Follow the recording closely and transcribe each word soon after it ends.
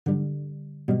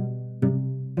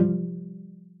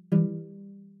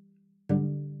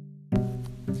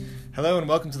Hello and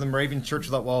welcome to the Moravian Church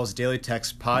Without Walls Daily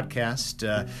Text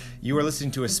Podcast. You are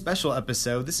listening to a special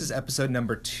episode. This is episode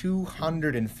number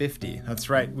 250. That's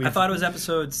right. I thought it was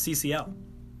episode CCL.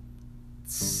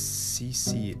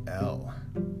 CCL.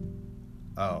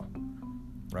 Oh,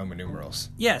 Roman numerals.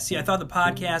 Yeah, see, I thought the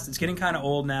podcast, it's getting kind of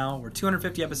old now. We're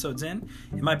 250 episodes in.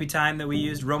 It might be time that we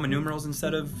used Roman numerals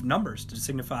instead of numbers to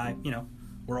signify,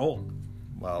 we're old.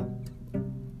 Well,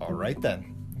 all right then.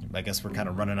 I guess we're kind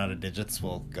of running out of digits.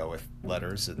 We'll go with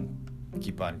letters and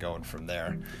keep on going from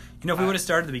there. If we would have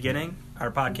started at the beginning, our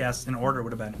podcast in order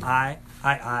would have been I,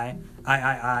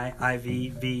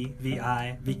 V, V,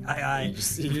 I, V, I. You're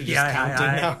just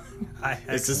counting now?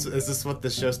 Is this what the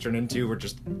show's turned into? We're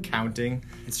just counting?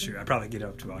 It's true. I'd probably get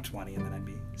up to about 20 and then I'd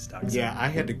be stuck. Yeah, I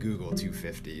had to Google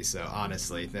 250, so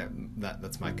honestly,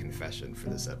 that's my confession for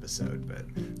this episode, but...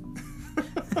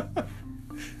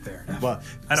 Fair enough. Well,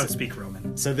 I don't speak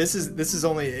Roman. So this is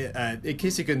only, in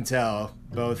case you couldn't tell,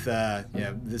 both,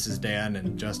 this is Dan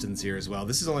and Justin's here as well.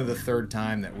 This is only the third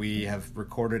time that we have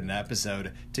recorded an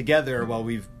episode together while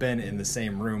we've been in the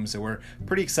same room. So we're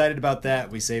pretty excited about that.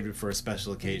 We saved it for a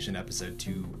special occasion, episode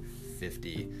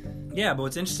 250. Yeah, but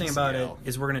what's interesting about it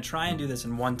is we're going to try and do this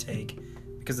in one take.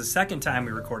 Because the second time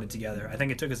we recorded together, I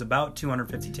think it took us about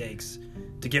 250 takes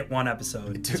to get one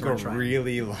episode. It took a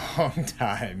really long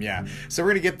time, yeah. So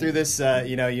we're gonna get through this.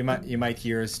 You might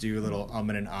hear us do a little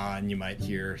and on. You might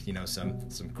hear some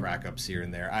crack ups here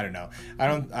and there. I don't know. I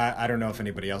don't know if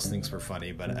anybody else thinks we're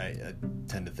funny, but I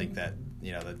tend to think that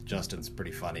that Justin's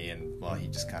pretty funny, and well, he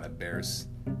just kind of bears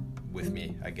with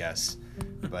me, I guess.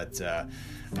 But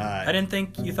I didn't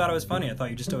think you thought I was funny. I thought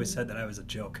you just always said that I was a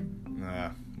joke.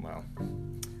 Well.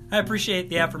 I appreciate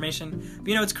the affirmation.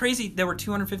 But it's crazy that we're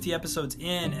 250 episodes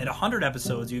in. At 100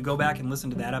 episodes, you go back and listen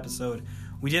to that episode.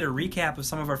 We did a recap of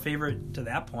some of our favorite to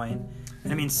that point.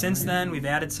 And since then, we've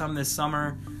added some this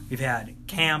summer. We've had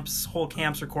whole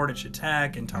camps recorded at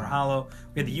Chautauqua and Tar Hollow.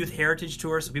 We had the Youth Heritage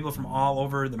Tour, so people from all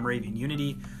over the Moravian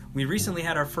Unity. We recently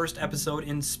had our first episode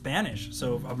in Spanish,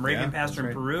 so a Moravian pastor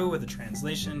in Peru with a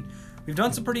translation. We've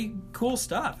done some pretty cool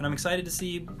stuff, and I'm excited to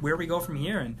see where we go from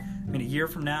here. And a year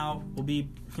from now, we'll be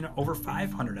over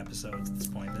 500 episodes at this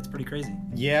point. That's pretty crazy.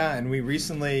 Yeah, and we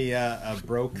recently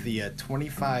broke the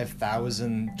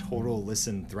 25,000 total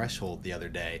listen threshold the other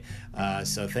day.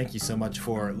 So thank you so much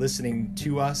for listening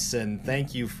to us, and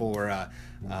thank you for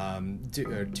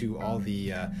to all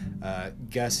the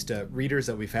guest readers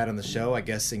that we've had on the show. I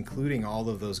guess including all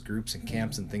of those groups and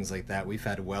camps and things like that, we've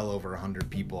had well over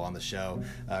 100 people on the show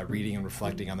reading and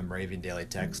reflecting on the Moravian Daily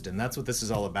Text, and that's what this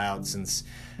is all about. Since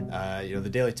the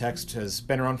Daily Text has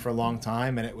been around for a long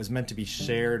time, and it was meant to be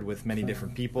shared with many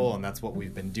different people, and that's what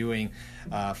we've been doing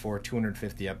for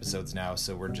 250 episodes now.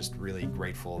 So we're just really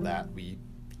grateful that we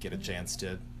get a chance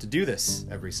to do this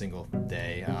every single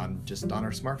day just on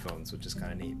our smartphones, which is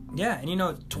kind of neat. Yeah,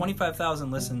 and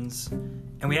 25,000 listens,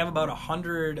 and we have about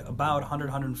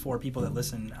 104 people that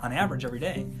listen on average every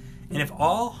day. And if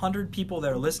all 100 people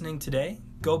that are listening today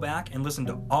go back and listen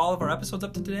to all of our episodes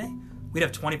up to today, we'd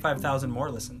have 25,000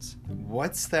 more listens.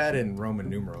 What's that in Roman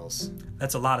numerals?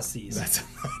 That's a lot of C's. That's a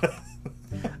lot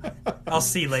of... I'll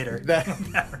see later.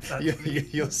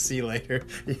 You'll see later.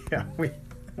 Yeah,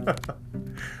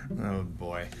 oh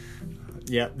boy.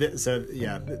 Yeah, this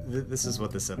is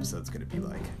what this episode's going to be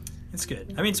like. It's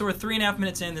good. So we're 3.5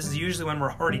 minutes in. This is usually when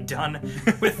we're already done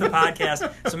with the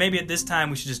podcast. So maybe at this time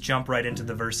we should just jump right into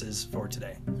the verses for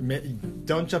today.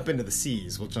 Don't jump into the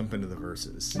C's. We'll jump into the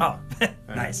verses. Oh,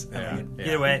 nice. Yeah.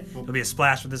 Either way, there'll be a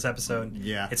splash with this episode.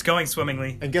 Yeah. It's going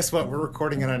swimmingly. And guess what? We're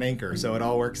recording it on Anchor, so it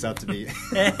all works out to be...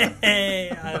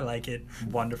 Hey, I like it.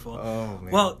 Wonderful. Oh,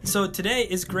 man. Well, so today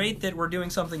is great that we're doing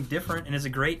something different, and it's a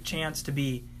great chance to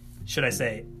be, should I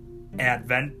say,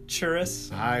 adventurous.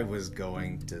 I was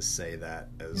going to say that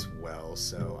as well,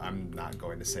 so I'm not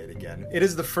going to say it again. It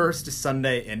is the first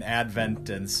Sunday in Advent,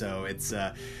 and so it's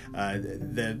the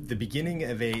beginning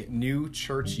of a new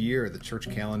church year. The church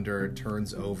calendar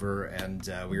turns over, and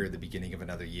we're at the beginning of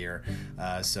another year.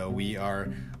 So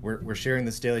we're sharing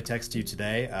this daily text to you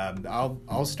today.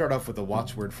 I'll start off with a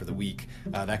watchword for the week.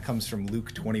 That comes from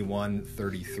Luke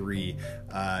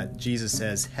 21:33. Jesus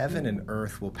says, "Heaven and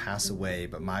earth will pass away,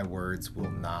 but my words will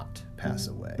not pass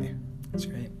away." That's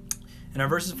great. And our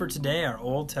verses for today, our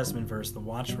Old Testament verse, the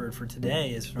watchword for today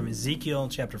is from Ezekiel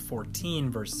chapter 14,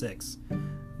 verse 6.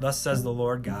 "Thus says the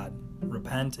Lord God,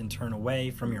 repent and turn away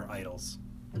from your idols."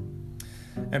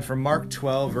 And from Mark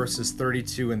 12, verses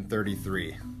 32 and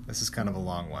 33. This is kind of a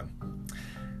long one.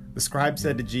 The scribe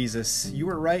said to Jesus, "You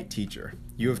are right, teacher.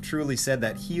 You have truly said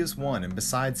that he is one, and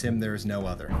besides him there is no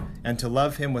other. And to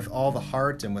love him with all the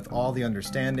heart, and with all the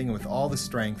understanding, and with all the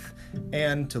strength,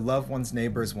 and to love one's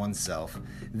neighbor as oneself,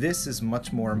 this is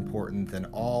much more important than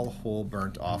all whole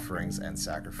burnt offerings and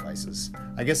sacrifices."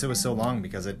 I guess it was so long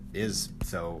because it is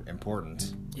so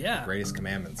important. Yeah. The greatest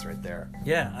commandments right there.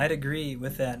 Yeah, I'd agree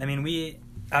with that. I mean, we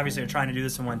obviously are trying to do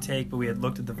this in one take, but we had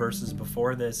looked at the verses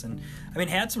before this, and I mean,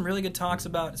 had some really good talks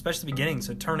about, especially the beginning,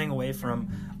 so turning away from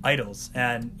idols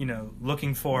and,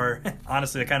 looking for,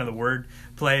 honestly, kind of the word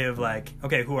play of like,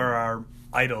 okay, who are our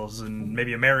idols, and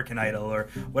maybe American Idol or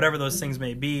whatever those things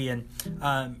may be, and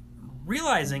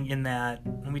realizing in that,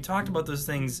 when we talked about those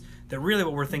things, that really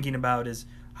what we're thinking about is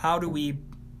how do we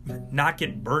not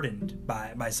get burdened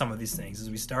by some of these things as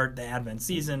we start the Advent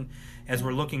season, as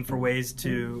we're looking for ways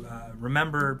to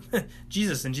remember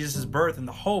Jesus and Jesus' birth and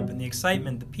the hope and the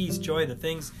excitement, the peace, joy, the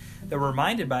things that we're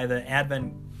reminded by the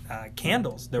Advent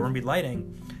candles that we're going to be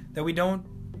lighting, that we don't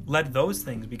let those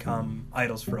things become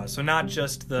idols for us. So not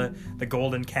just the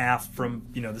golden calf from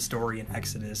the story in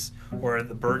Exodus, or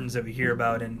the burdens that we hear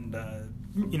about in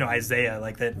Isaiah,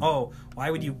 like that. Oh,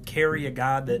 why would you carry a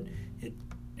God that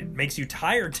it makes you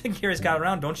tired to carry this God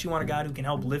around? Don't you want a God who can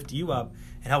help lift you up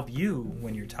and help you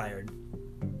when you're tired?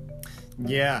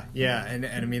 Yeah, and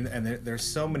I mean, and there's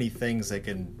so many things that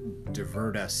can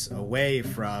divert us away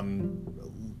from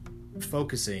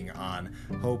focusing on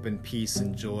hope and peace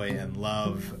and joy and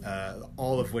love,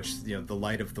 all of which the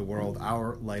light of the world,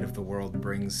 our light of the world,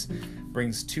 brings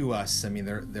to us. I mean,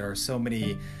 there are so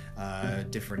many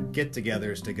different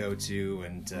get-togethers to go to,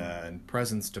 and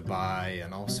presents to buy,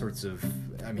 and all sorts of,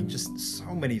 I mean, just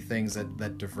so many things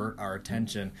that divert our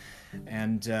attention.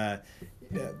 And a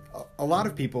lot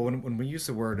of people, when we use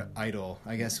the word idol,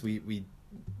 I guess we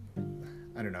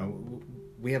I don't know,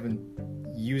 we haven't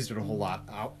used it a whole lot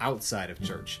outside of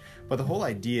church, but the whole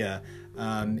idea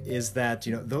is that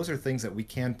those are things that we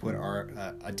can put our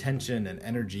attention and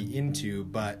energy into,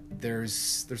 but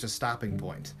there's a stopping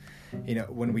point.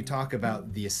 When we talk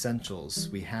about the essentials,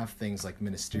 we have things like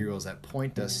ministerials that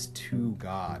point us to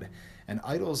God, and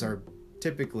idols are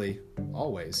typically,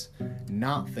 always,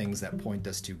 not things that point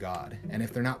us to God. And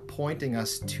if they're not pointing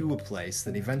us to a place,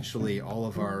 then eventually all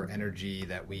of our energy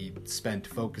that we spent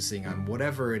focusing on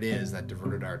whatever it is that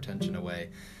diverted our attention away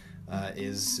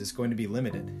is going to be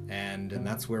limited, and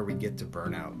that's where we get to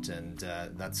burnout, and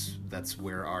that's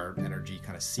where our energy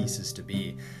kind of ceases to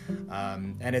be.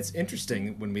 And it's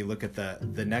interesting when we look at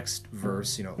the next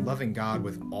verse. Loving God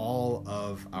with all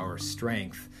of our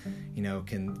strength,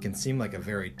 can seem like a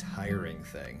very tiring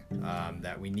thing,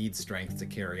 that we need strength to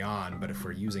carry on, but if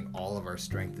we're using all of our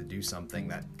strength to do something,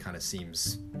 that kind of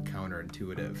seems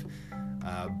counterintuitive.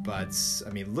 But I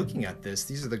mean, looking at this,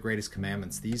 these are the greatest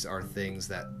commandments. These are things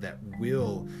that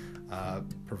will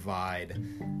provide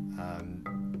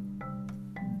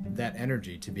that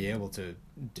energy to be able to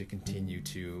continue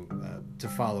to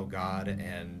follow God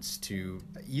and to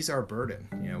ease our burden.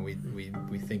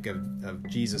 We think of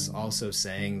Jesus also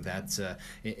saying that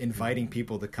inviting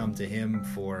people to come to Him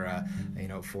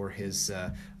for His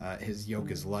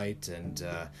yoke is light, and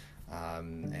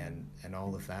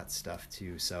all of that stuff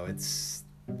too. So it's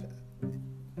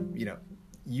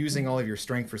using all of your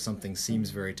strength for something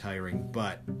seems very tiring,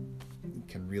 but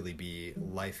can really be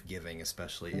life-giving,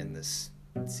 especially in this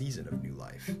season of new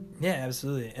life. Yeah,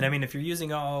 absolutely. And I mean, if you're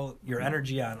using all your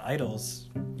energy on idols,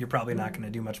 you're probably not going to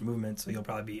do much movement, so you'll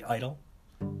probably be idle.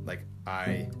 Like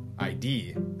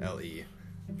IDLE.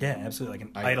 Yeah, absolutely. Like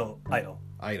an idle.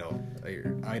 Idle.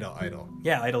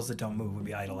 Yeah, idols that don't move would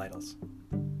be idols.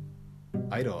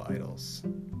 Idols.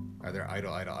 Are there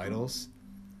idles?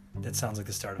 That sounds like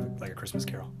the start of like a Christmas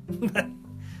carol.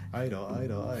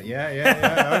 Idle.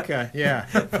 Yeah. Okay. Yeah.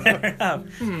 Fair enough.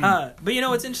 But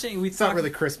it's interesting. It's not really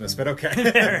Christmas, but okay.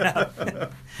 Fair enough.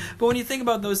 But when you think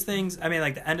about those things, I mean,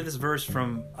 like the end of this verse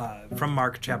from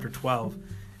Mark chapter 12,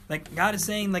 like God is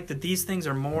saying like that these things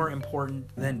are more important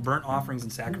than burnt offerings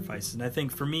and sacrifices. And I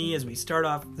think for me, as we start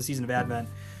off the season of Advent,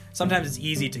 sometimes it's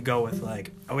easy to go with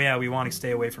like, oh yeah, we want to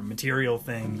stay away from material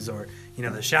things, or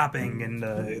the shopping and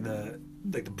the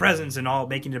presents and all,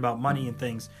 making it about money and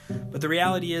things. But the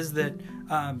reality is that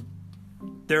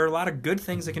there are a lot of good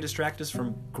things that can distract us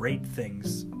from great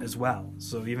things as well.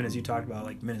 So even as you talked about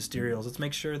like ministerials, let's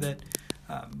make sure that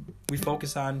we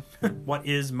focus on what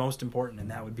is most important,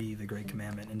 and that would be the great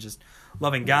commandment, and just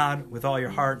loving God with all your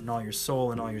heart and all your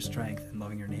soul and all your strength, and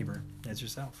loving your neighbor as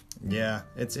yourself. Yeah,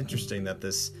 it's interesting that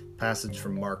this passage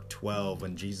from Mark 12,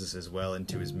 when Jesus is well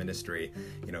into his ministry,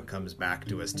 comes back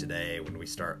to us today when we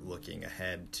start looking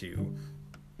ahead to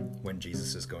when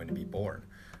Jesus is going to be born.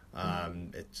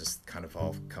 it just kind of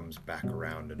all comes back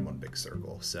around in one big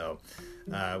circle. So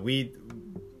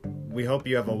we hope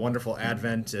you have a wonderful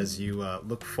Advent as you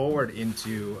look forward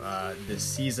into this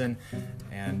season,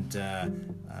 and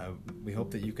we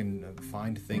hope that you can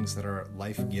find things that are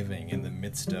life-giving in the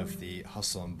midst of the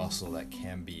hustle and bustle that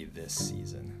can be this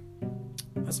season.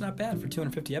 That's not bad for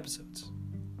 250 episodes.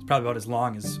 It's probably about as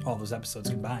long as all those episodes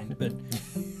combined, but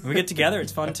when we get together,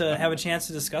 it's fun to have a chance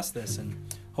to discuss this, and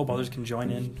hope others can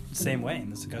join in the same way in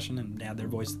this discussion and add their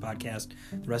voice to the podcast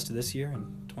the rest of this year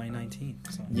and 2019.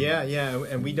 So. Yeah,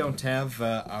 and we don't have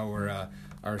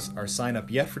our sign up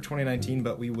yet for 2019,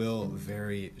 but we will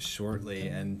very shortly.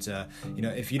 And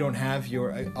if you don't have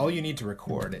all you need to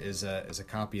record is a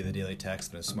copy of the Daily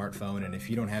Text on a smartphone. And if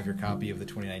you don't have your copy of the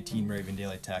 2019 Moravian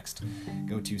Daily Text,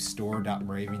 go to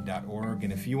store.moravian.org.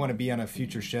 And if you want to be on a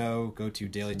future show, go to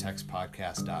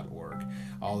dailytextpodcast.org.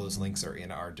 All those links are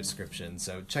in our description,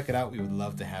 so check it out. We would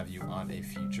love to have you on a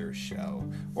future show,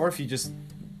 or if you just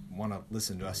want to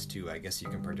listen to us too, I guess you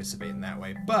can participate in that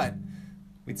way. But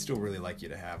we'd still really like you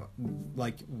to have,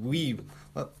 let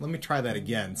me try that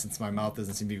again, since my mouth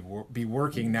doesn't seem to be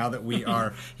working now that we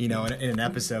are, in an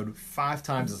episode 5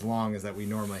 times as long as that we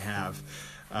normally have.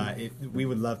 We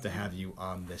would love to have you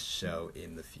on this show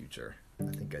in the future.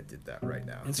 I think I did that right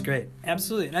now. It's great.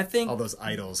 Absolutely. And I think all those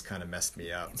idles kind of messed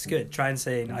me up. It's good. Try and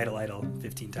say idle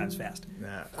 15 times fast.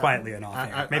 Quietly and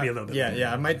off. Maybe a little bit.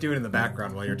 Yeah. I might do it in the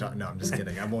background while you're talking. No, I'm just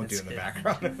kidding. I won't do it in the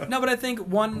background. No, but I think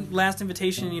one last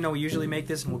invitation, we usually make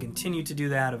this and we'll continue to do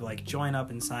that of join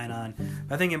up and sign on.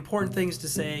 But I think important things to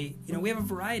say, we have a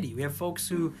variety. We have folks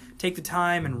who take the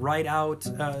time and write out,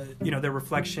 their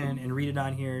reflection and read it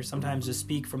on here. Sometimes just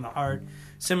speak from the heart.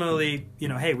 Similarly,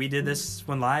 hey, we did this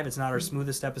one live. It's not our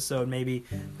smoothest episode maybe,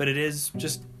 but it is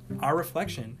just our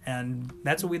reflection, and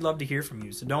that's what we'd love to hear from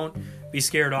you. So don't be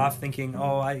scared off thinking,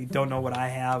 I don't know what I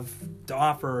have to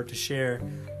offer or to share.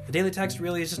 The Daily Text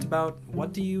really is just about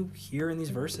what do you hear in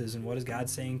these verses and what is God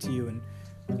saying to you, and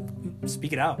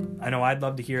speak it out. I know I'd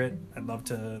love to hear it. I'd love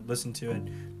to listen to it.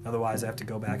 Otherwise, I have to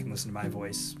go back and listen to my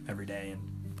voice every day,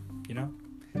 and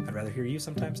I'd rather hear you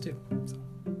sometimes too. So.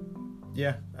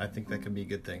 Yeah, I think that could be a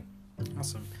good thing.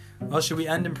 Awesome. Well, should we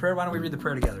end in prayer? Why don't we read the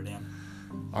prayer together, Dan?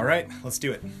 All right, let's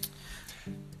do it.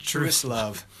 Truest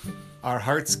love, our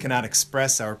hearts cannot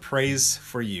express our praise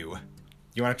for you.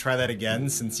 You want to try that again,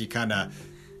 since you kind of...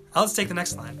 Let's take the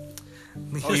next line.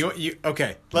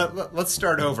 Okay, let's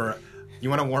start over. You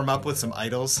want to warm up with some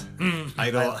idols?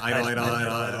 Idle.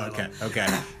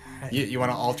 Okay. You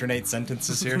want to alternate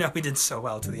sentences here? No, we did so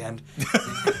well to the end.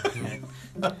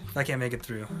 If I can't make it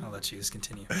through, I'll let you just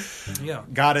continue. Here you go.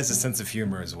 God has a sense of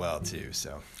humor as well, too,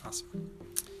 so. Awesome.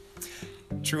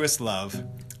 Truest love,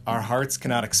 our hearts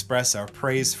cannot express our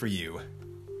praise for you.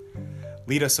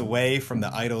 Lead us away from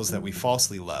the idols that we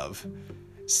falsely love.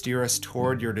 Steer us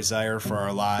toward your desire for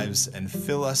our lives, and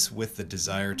fill us with the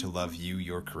desire to love you,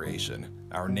 your creation,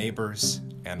 our neighbors,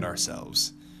 and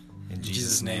ourselves. In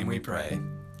Jesus' name we pray.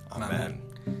 Amen.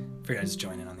 I figured I'd just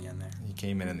join in on the end there. You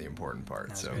came in the important part.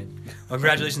 That was great. Well,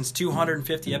 congratulations,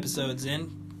 250 episodes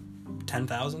in,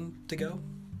 10,000 to go,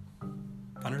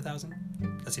 100,000.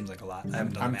 That seems like a lot. I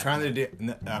haven't done I'm trying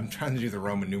to do the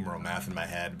Roman numeral math in my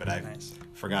head, but I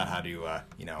forgot how to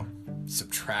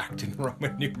subtract in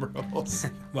Roman numerals.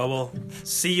 Well, we'll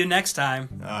see you next time.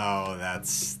 Oh,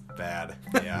 that's bad.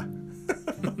 Yeah.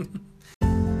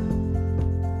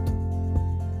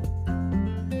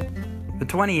 The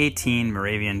 2018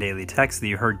 Moravian Daily Text that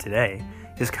you heard today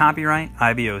is copyright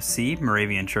IBOC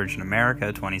Moravian Church in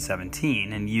America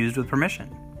 2017 and used with permission.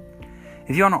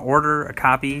 If you want to order a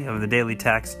copy of the Daily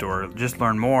Text or just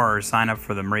learn more or sign up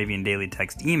for the Moravian Daily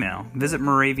Text email, visit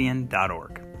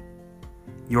moravian.org.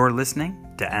 You're listening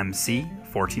to MC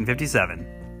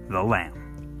 1457, The Lamb.